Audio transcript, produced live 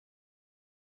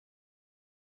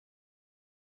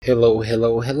Hello.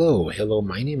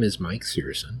 My name is Mike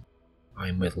Searson.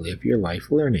 I'm with Live Your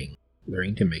Life Learning,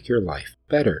 learning to make your life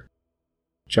better.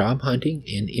 Job hunting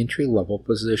and entry-level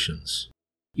positions.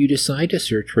 You decide to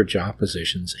search for job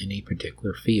positions in a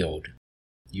particular field.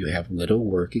 You have little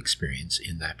work experience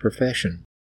in that profession.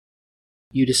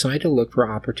 You decide to look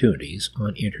for opportunities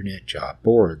on internet job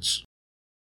boards.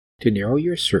 To narrow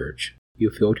your search,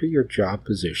 you filter your job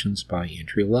positions by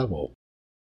entry level,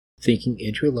 thinking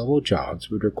entry-level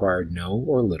jobs would require no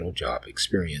or little job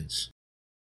experience.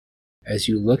 As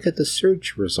you look at the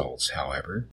search results,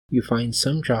 however, you find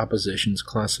some job positions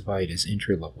classified as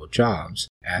entry-level jobs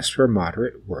ask for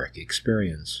moderate work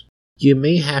experience. You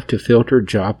may have to filter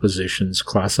job positions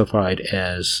classified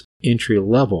as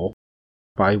entry-level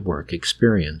by work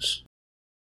experience.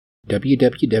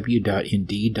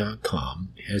 www.indeed.com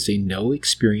has a no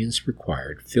experience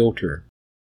required filter.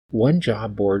 One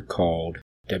job board called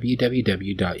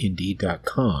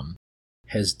www.indeed.com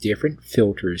has different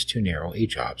filters to narrow a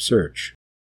job search.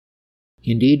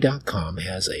 Indeed.com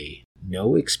has a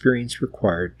no experience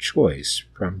required choice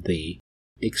from the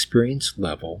experience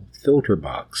level filter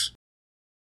box.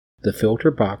 The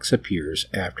filter box appears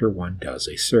after one does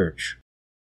a search.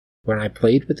 When I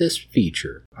played with this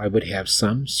feature, I would have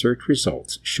some search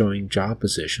results showing job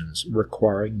positions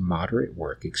requiring moderate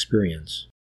work experience.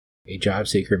 A job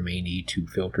seeker may need to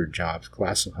filter jobs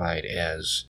classified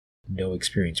as no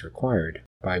experience required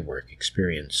by work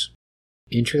experience.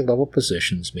 Entry-level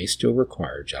positions may still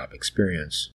require job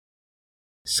experience.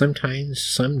 Sometimes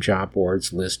some job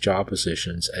boards list job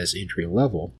positions as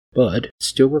entry-level, but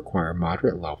still require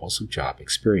moderate levels of job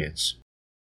experience.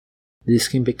 This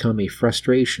can become a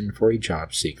frustration for a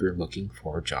job seeker looking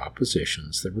for job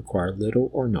positions that require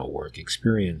little or no work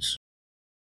experience.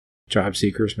 Job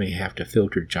seekers may have to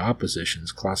filter job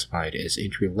positions classified as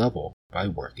entry-level by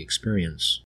work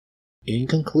experience. In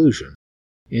conclusion,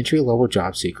 entry-level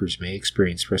job seekers may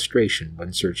experience frustration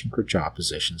when searching for job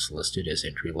positions listed as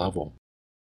entry-level.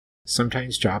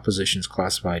 Sometimes job positions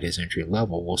classified as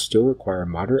entry-level will still require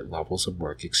moderate levels of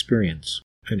work experience.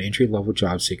 An entry-level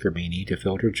job seeker may need to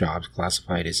filter jobs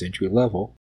classified as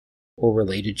entry-level or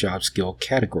related job skill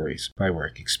categories by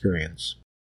work experience.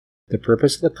 The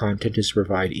purpose of the content is to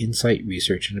provide insight,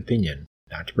 research, and opinion,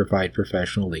 not to provide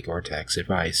professional, legal, or tax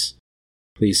advice.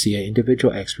 Please see an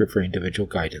individual expert for individual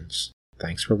guidance.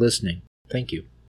 Thanks for listening. Thank you.